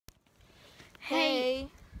Hey,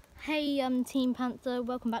 Team Panther,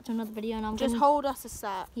 welcome back to another video, and I'm just gonna, hold us a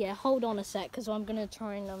sec. Yeah, hold on a sec, because I'm gonna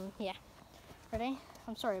try and yeah. Ready?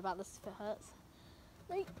 I'm sorry about this if it hurts.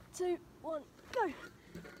 3, 2, 1, go. You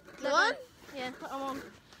on? Yeah, I'm on.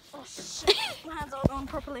 Oh shit, my hands aren't on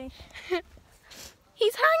properly.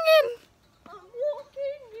 He's hanging. I'm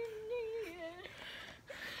walking in the air.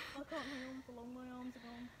 I can't hang on for long. My arms are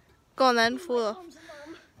gone. Go on then, My fall off. arms are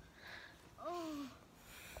numb.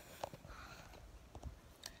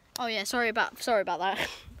 Oh yeah, sorry about that.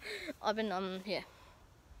 I've been I've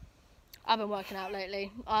been working out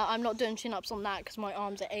lately. I'm not doing chin-ups on that because my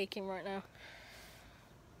arms are aching right now.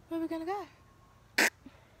 Where are we gonna go?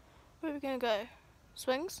 Where are we gonna go?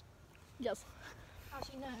 Swings? Yes.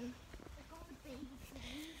 Actually no.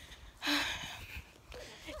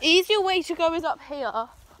 Easier way to go is up here.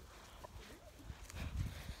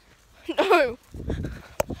 No.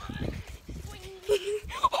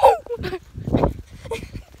 Oh no.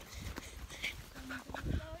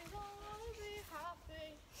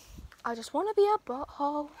 I just want to be a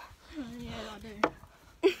butthole. Yeah, I do.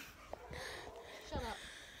 Shut up.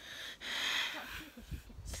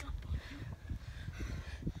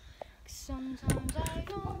 Sometimes I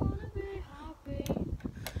don't want to be happy.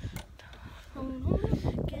 Don't hold it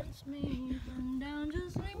against me. Run down,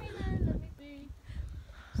 just leave me there, let me be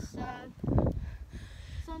sad.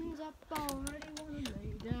 Sun's up, already want to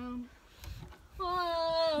lay down.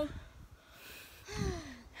 Oh.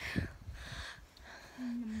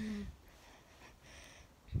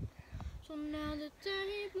 So now the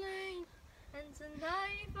day blinks and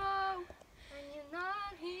tonight falls, and you're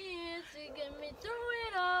not here to get me through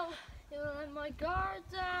it all. You let my guard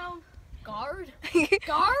down. Guard?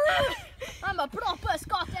 Guard? I'm a proper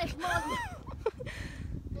Scottish mug.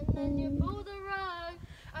 And then you pull the rug.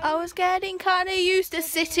 I was getting kind of used to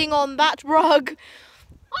sitting on that rug.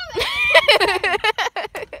 I do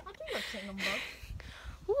like sitting on rugs.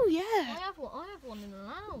 Oh yeah. I have one in the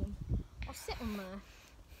lounge. I'll sit on there in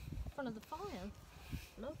front of the fire.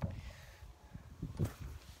 Look.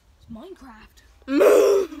 It's Minecraft.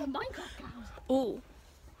 It's a Minecraft house. Oh.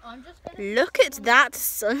 I'm just gonna Look at that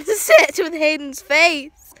sunset with Hayden's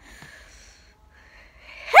face.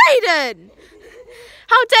 Hayden!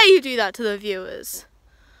 How dare you do that to the viewers?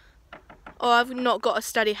 Oh, I've not got a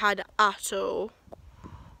steady hand at all.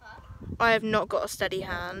 I have not got a steady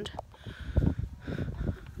hand.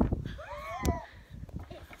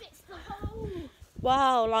 It fits the hole.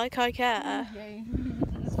 Wow, like I care. Yay.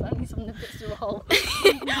 It's finally something that fits through a hole.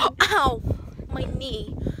 Ow! My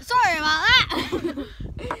knee. Sorry about that.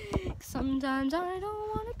 Sometimes I don't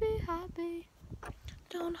want to be happy.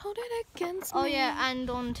 Don't hold it against me. Oh yeah, and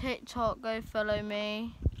on TikTok, go follow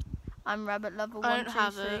me. I'm rabbit lover I 1, don't 2,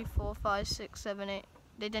 have 3, it. 4, 5, 6, 7, 8.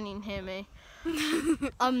 They didn't even hear me.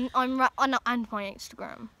 And my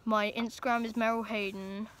Instagram. My Instagram is Meryl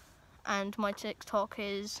Hayden, and my TikTok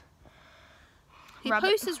is. He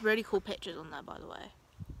rabbit. posts really cool pictures on there, by the way.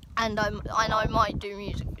 And I might do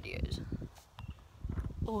music videos.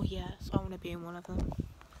 Oh yes, I want to be in one of them.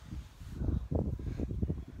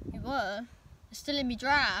 You were. It's still in me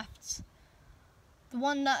drafts. The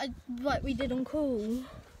one that like we did on call.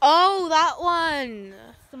 Oh, that one.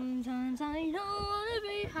 Sometimes I don't want to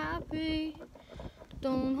be happy.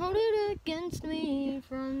 Don't hold it against me.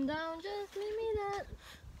 From down, just leave me there.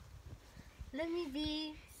 Let me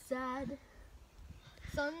be sad.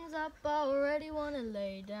 Sun's up, I already want to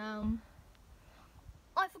lay down.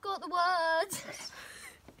 I forgot the words.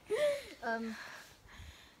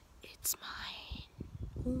 It's mine.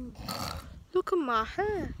 Ooh. Look at my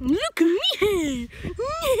hair. Look at me.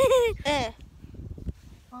 I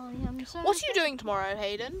am so. What are you doing tomorrow,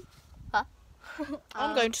 Hayden? Huh?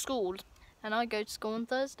 I'm going to school. And I go to school on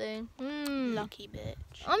Thursday. Lucky bitch.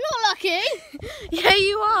 I'm not lucky. Yeah,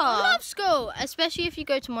 you I are. love school, especially if you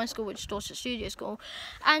go to my school, which is Dorset Studio School.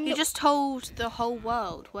 And You just told the whole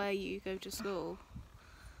world where you go to school.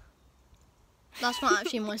 that's not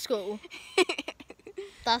actually my school.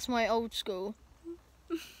 That's my old school.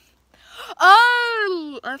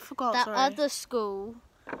 Oh, I forgot. That sorry. other school.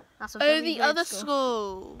 That's a Oh, very the weird other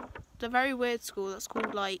school. The very weird school that's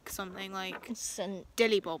called like something like Scent.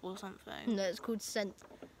 Dilly Bob or something. No, it's called Scent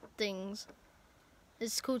Things.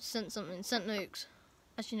 It's called Scent something. St Luke's.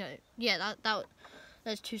 Actually, no. Yeah, that.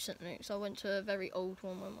 There's 2 St Luke's. I went to a very old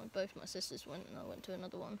one where both my sisters went, and I went to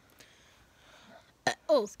another one.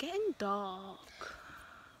 Oh, It's getting dark.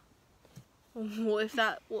 What if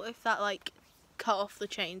that like cut off the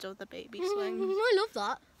chains of the baby swing? I love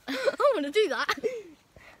that. I want to do that.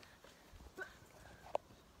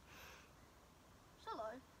 Hello.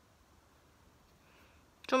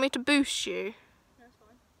 Do you want me to boost you? That's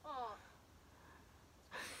fine. Oh.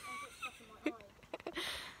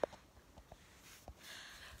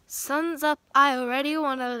 Sun's up, I already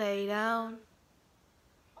wanna lay down.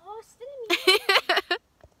 Oh, it's still in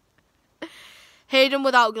me. Hayden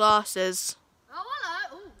without glasses. Oh,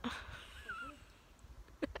 hello. Ooh.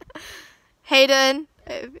 Hayden,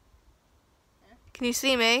 can you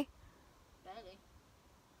see me? Barely.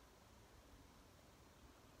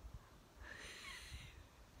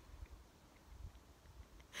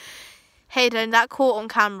 Hayden, that caught on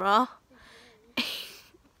camera.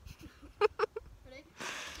 Ready?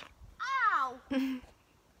 Ow! I'm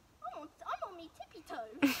on me tippy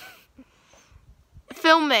toes.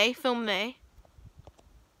 Film me, film me.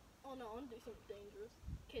 Oh no, I'm doing something dangerous.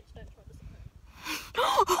 Kids, don't try this at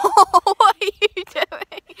home. What are you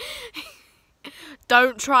doing?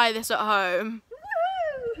 Don't try this at home.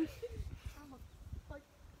 Woo! My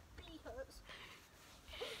bee hurts.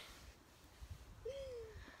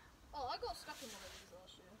 Oh, I got stuck in one of these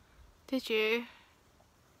last year. Did you?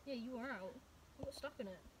 Yeah, you were out. I got stuck in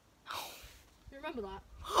it. You remember that?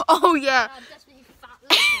 Oh yeah. I desperately fat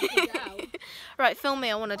legs and get out. Right, film me,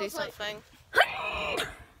 I want to do was like- something.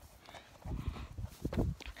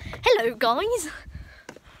 Hello, guys.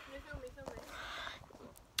 Film me.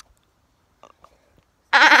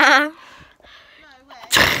 Ah. No way.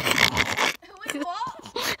 Wait, what?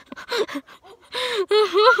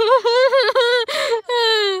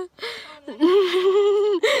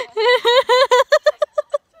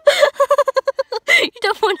 You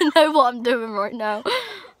don't want to know what I'm doing right now.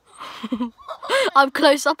 I'm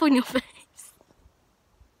close up on your face.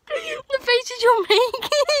 The faces you're making.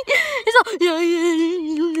 It's like, yeah.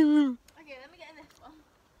 Okay, let me get in this one.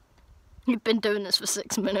 You've been doing this for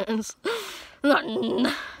 6 minutes.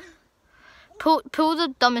 Pull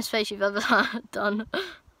the dumbest face you've ever done.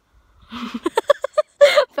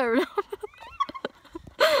 Fair enough.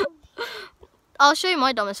 I'll show you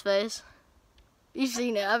my dumbest face. You've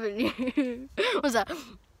seen it, haven't you? What's that?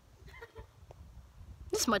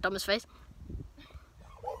 This is my dumbest face.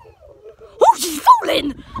 Oh, she's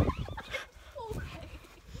falling!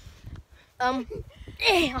 I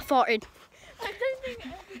farted. I don't think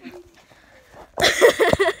everybody...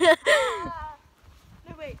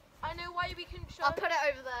 No wait, I know why we can show... I'll put it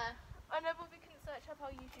over there. I know but we can search up our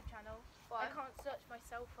YouTube channel. Why? I can't search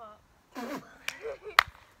myself up.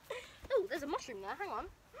 Oh, there's a mushroom there, hang on.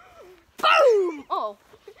 Boom! Oh,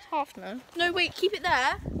 it's half now. No wait, keep it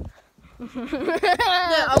there. No,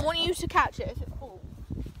 I want you to catch it if it falls.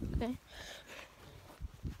 Okay.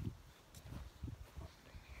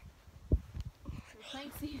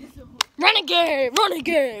 Renegade!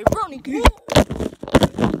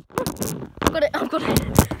 I've got it.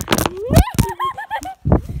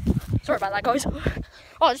 Sorry about that, guys.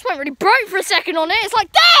 Oh, I just went really bright for a second on it. It's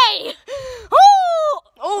like, day!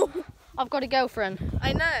 Oh! I've got a girlfriend.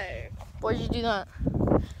 I know. Why did you do that?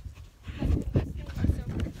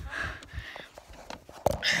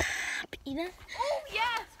 Peter? Oh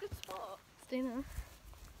yes, good spot. Stay there.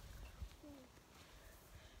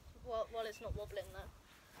 While it's not wobbling there.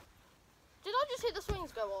 Did I just hear the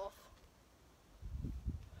swings go off?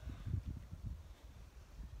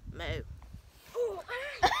 Moo.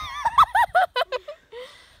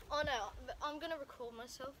 Oh no, I'm gonna record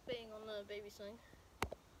myself being on the baby swing.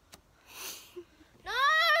 No!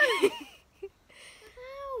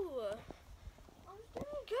 No! I was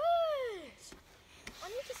doing good! I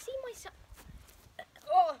need to see myself.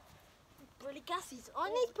 Oh! I'm really gassy. I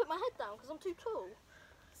need to put my head down because I'm too tall.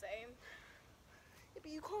 Same. Yeah,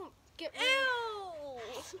 but you can't get Ew!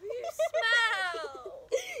 You smell!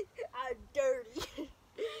 I'm dirty.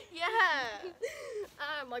 Yeah.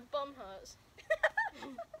 Ah, my bum hurts.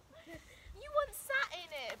 You once sat in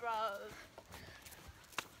it, bro.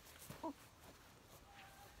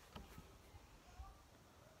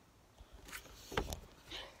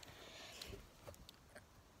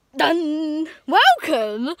 Done.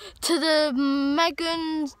 Welcome to the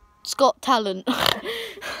Megan's Got Talent.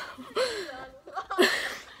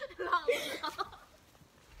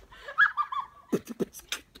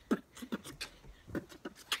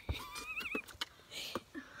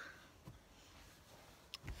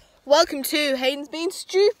 Welcome to Hayden's Being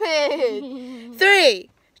Stupid. 3,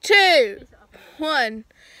 2, 1,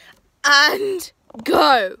 and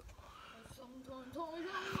go. Sometimes I don't wanna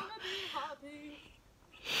be happy.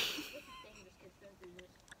 Dangerous kids don't do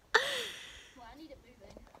this. Well, I need it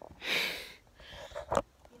moving.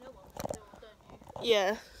 You know what, don't you?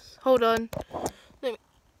 Yeah. Hold on.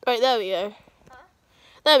 Right, there we go. Huh?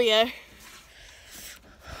 There we go.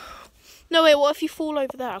 No, wait, what if you fall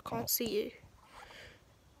over there? I can't see you.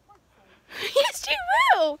 Yes, you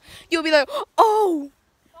will. You'll be like, oh.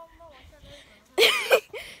 Oh no, I can't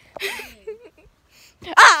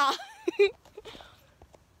over. Ah.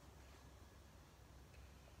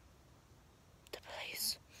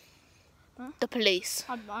 police.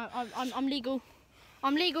 I'm legal.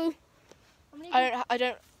 I'm legal. I'm legal. I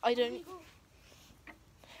don't. I'm legal.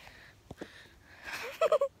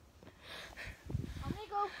 I'm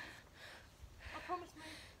legal. I promise,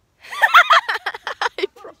 mate. I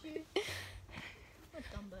promise you. What a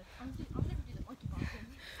dumbo. I'm gonna do the monkey bar thing.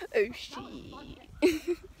 Oh That shit. was fun.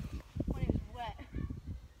 When it was wet.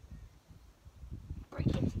 Break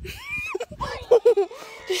it.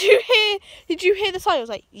 Did you hear the sign? I was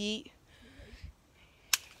like, yeet.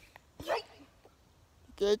 Right.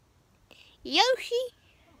 Good. Yoshi.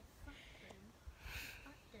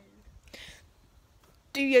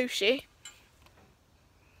 Do Yoshi.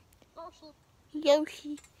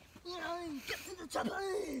 Yoshi. Get to the chopper.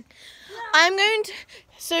 I'm going to.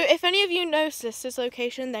 So, if any of you know Sister's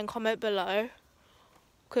location, then comment below.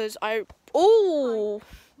 Because I. Oh!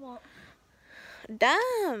 What?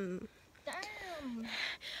 Damn. Damn.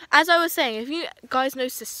 As I was saying, if you guys know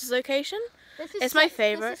Sister's location, This is it's my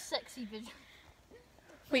favourite. This is sexy vision.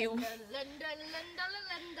 Wait, London.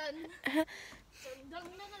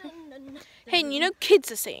 hey, you know kids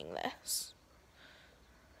are saying this.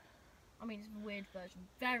 I mean, it's a weird version.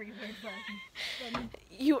 Very weird version.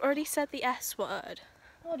 You already said the S word.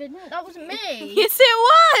 Oh, I didn't. That wasn't me. Yes, it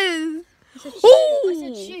was. I said shoot. Ooh. I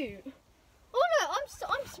said shoot. Oh no,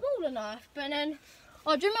 I'm small enough. But then,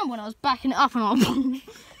 oh, do you remember when I was backing it up and I was on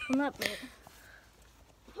that bit?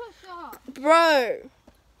 Push up. Bro.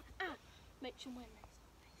 Make sure my legs are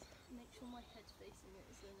facing. Make sure my head's facing it.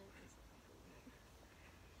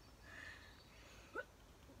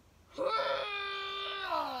 So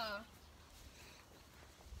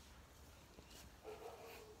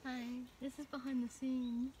Hi, this is behind the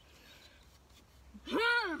scenes.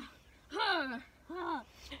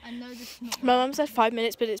 I know this is not. My mum said 5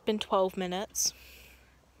 minutes, but it's been 12 minutes.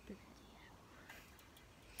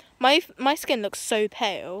 My skin looks so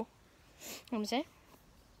pale. What was it?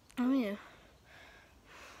 Oh yeah.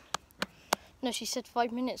 No, she said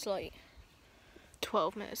 5 minutes. Like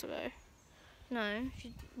 12 minutes ago. no,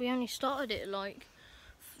 we only started it like.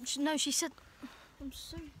 No, she said. I'm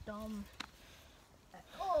so dumb.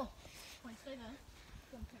 Oh, wait, stay there.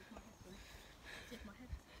 Go and take my headphone. See if my head.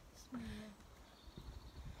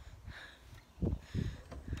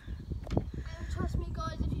 And trust me,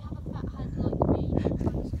 guys, if you have a fat head like me,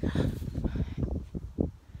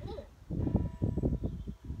 oh.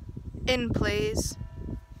 In, please.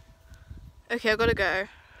 Okay, I gotta go.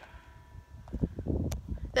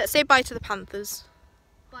 Let's say bye to the Panthers.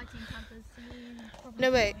 Bye, Team Panthers.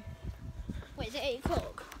 No, wait. Wait, is it 8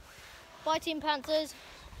 o'clock? Bye, Team Panthers.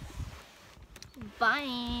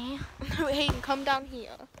 Bye. No, Hayden, come down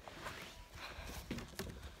here.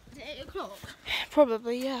 Is it 8 o'clock?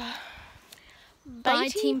 Probably, yeah. Bye,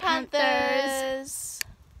 Team Panthers.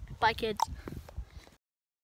 Bye, kids.